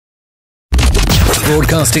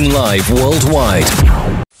Broadcasting live worldwide.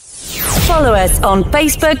 Follow us on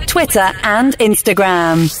Facebook, Twitter, and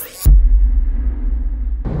Instagram.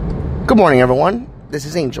 Good morning, everyone. This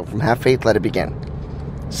is Angel from Have Faith, Let It Begin.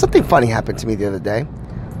 Something funny happened to me the other day.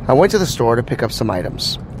 I went to the store to pick up some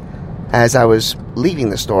items. As I was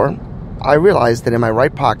leaving the store, I realized that in my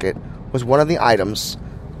right pocket was one of the items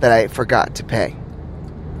that I forgot to pay.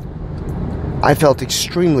 I felt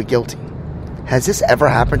extremely guilty. Has this ever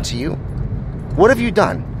happened to you? What have you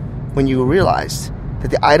done when you realized that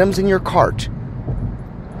the items in your cart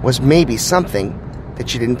was maybe something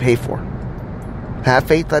that you didn't pay for? Have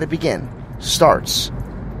Faith, Let It Begin starts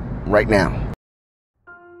right now.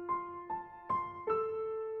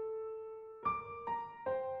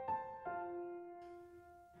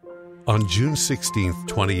 On June 16,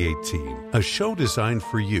 2018, a show designed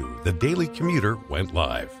for you, The Daily Commuter, went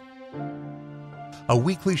live. A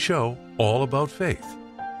weekly show all about faith.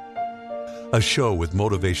 A show with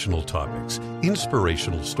motivational topics,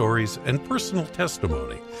 inspirational stories, and personal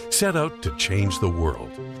testimony set out to change the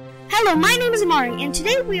world. Hello, my name is Amari, and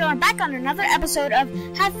today we are back on another episode of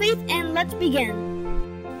Have Faith and Let's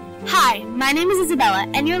Begin. Hi, my name is Isabella,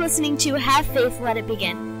 and you're listening to Have Faith, Let It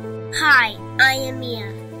Begin. Hi, I am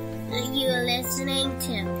Mia. You're listening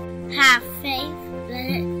to Have Faith, Let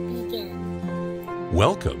It Begin.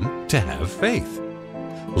 Welcome to Have Faith.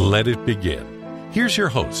 Let It Begin. Here's your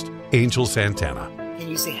host, Angel Santana. Can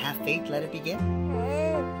you say Have Faith, Let It Begin?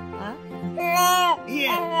 Huh?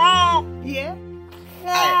 Yeah.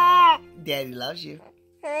 Yeah? Daddy loves you.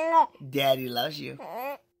 Daddy loves you.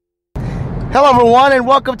 Hello, everyone, and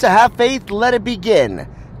welcome to Have Faith, Let It Begin.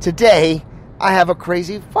 Today, I have a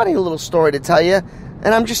crazy, funny little story to tell you,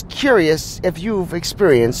 and I'm just curious if you've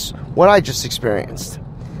experienced what I just experienced.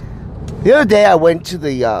 The other day, I went to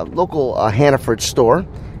the local Hannaford store,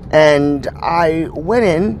 and I went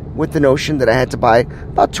in with the notion that I had to buy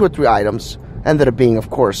about 2 or 3 items. Ended up being, of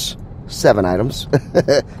course, 7 items.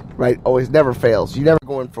 Right? Always never fails. You never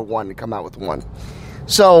go in for one and come out with one.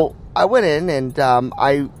 So I went in, and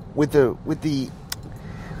I with the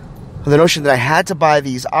notion that I had to buy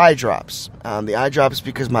these eye drops. The eye drops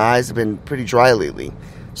because my eyes have been pretty dry lately.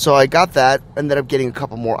 So I got that. Ended up getting a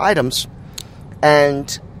couple more items,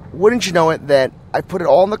 and wouldn't you know it, that I put it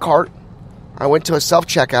all in the cart. I went to a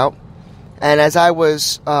self-checkout, and as I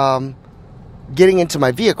was getting into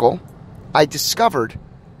my vehicle, I discovered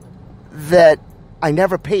that I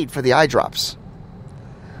never paid for the eye drops.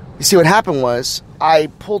 You see, what happened was I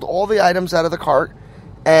pulled all the items out of the cart,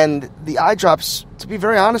 and the eye drops, to be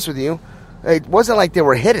very honest with you, it wasn't like they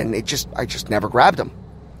were hidden. I just never grabbed them.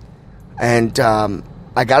 And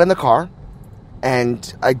I got in the car,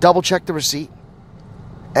 and I double-checked the receipt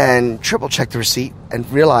and triple-checked the receipt and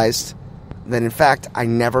realized that, in fact, I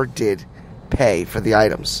never did pay for the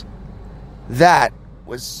items. That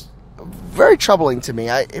was very troubling to me.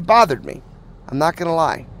 It bothered me. I'm not going to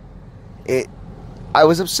lie. I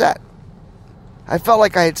was upset. I felt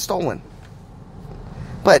like I had stolen.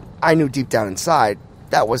 But I knew deep down inside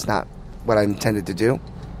that was not what I intended to do.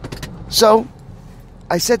 So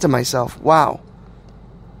I said to myself, wow,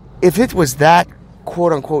 if it was that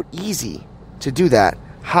quote-unquote easy to do that,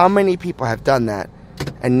 how many people have done that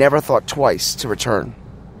and never thought twice to return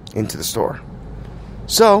into the store?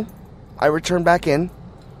 So I returned back in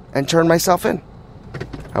and turned myself in.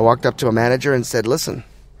 I walked up to a manager and said, listen,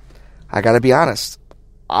 I got to be honest.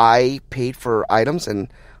 I paid for items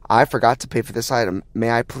and I forgot to pay for this item.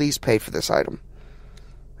 May I please pay for this item?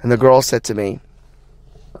 And the girl said to me,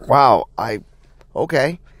 wow,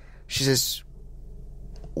 okay. She says,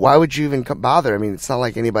 why would you even bother? I mean, it's not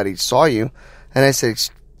like anybody saw you. And I said,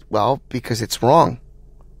 well, because it's wrong.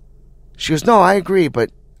 She goes, no, I agree,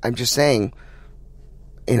 but I'm just saying,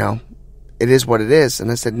 it is what it is.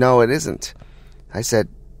 And I said, no, it isn't. I said,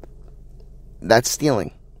 that's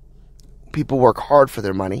stealing. People work hard for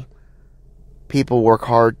their money. People work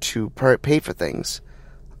hard to pay for things.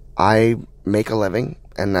 I make a living,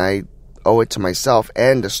 and I owe it to myself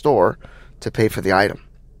and the store to pay for the item.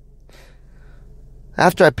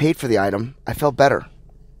 After I paid for the item, I felt better.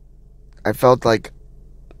 I felt like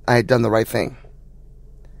I had done the right thing.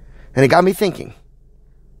 And it got me thinking,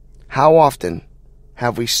 how often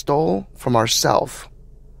have we stole from ourselves?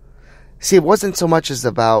 See, it wasn't so much as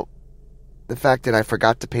about the fact that I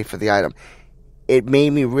forgot to pay for the item. It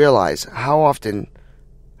made me realize how often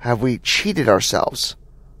have we cheated ourselves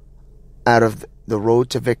out of the road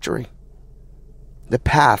to victory, the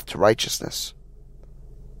path to righteousness.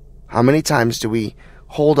 How many times do we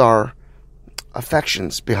hold our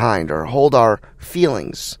affections behind or hold our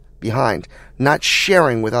feelings behind, not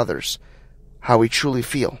sharing with others how we truly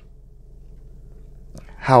feel?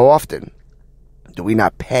 How often do we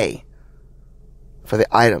not pay for the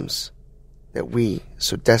items that we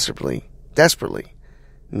so desperately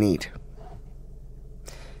need?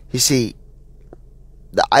 You see,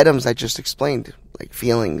 the items I just explained, like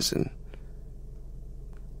feelings, and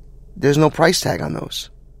there's no price tag on those.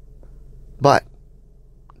 But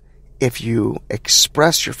if you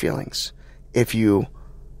express your feelings, if you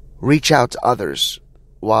reach out to others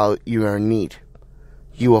while you are in need,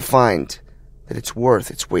 you will find that it's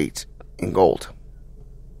worth its weight in gold.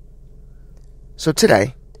 So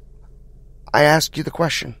today, I ask you the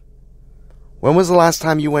question: when was the last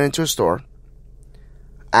time you went into a store,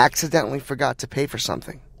 accidentally forgot to pay for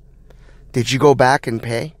something? Did you go back and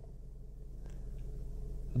pay?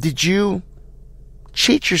 Did you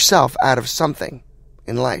cheat yourself out of something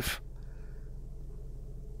in life?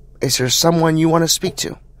 Is there someone you want to speak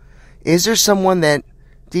to? Is there someone that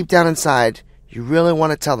deep down inside you really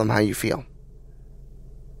want to tell them how you feel?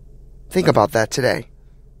 Think about that today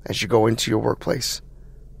as you go into your workplace.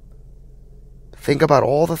 Think about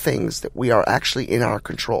all the things that we are actually in our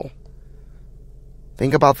control.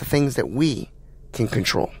 Think about the things that we can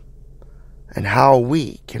control and how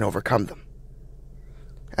we can overcome them.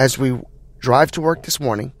 As we drive to work this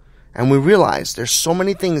morning and we realize there's so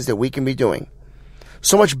many things that we can be doing,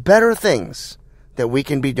 so much better things that we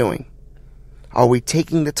can be doing, are we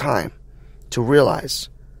taking the time to realize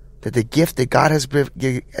that the gift that God has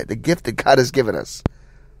given us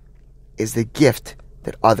is the gift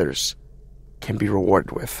that others can be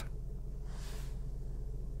rewarded with?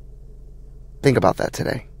 Think about that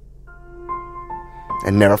today.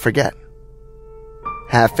 And never forget,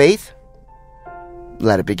 have faith,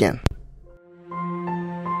 let it begin.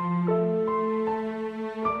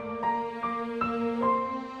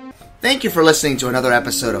 Thank you for listening to another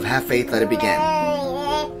episode of Have Faith, Let It Begin.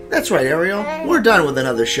 That's right, Ariel. We're done with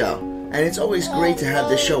another show. And it's always great to have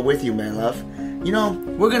this show with you, my love. You know,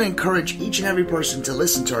 we're going to encourage each and every person to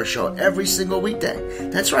listen to our show every single weekday.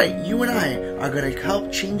 That's right, you and I are going to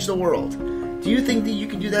help change the world. Do you think that you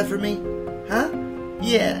can do that for me? Huh?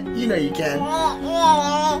 Yeah, you know you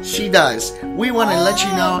can. She does. We want to let you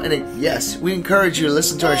know, and yes, we encourage you to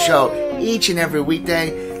listen to our show each and every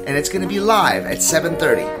weekday, and it's going to be live at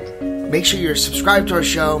 7:30. Make sure you're subscribed to our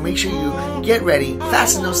show. Make sure you get ready,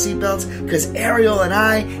 fasten those seatbelts, because Ariel and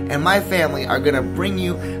I and my family are going to bring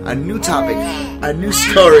you a new topic, a new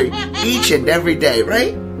story each and every day,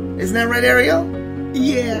 right? Isn't that right, Ariel?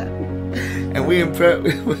 Yeah. And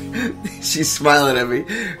she's smiling at me.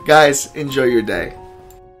 Guys, enjoy your day.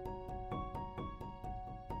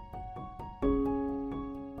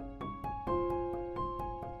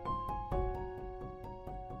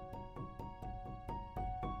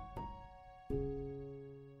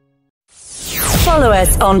 Follow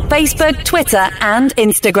us on Facebook, Twitter, and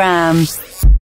Instagram.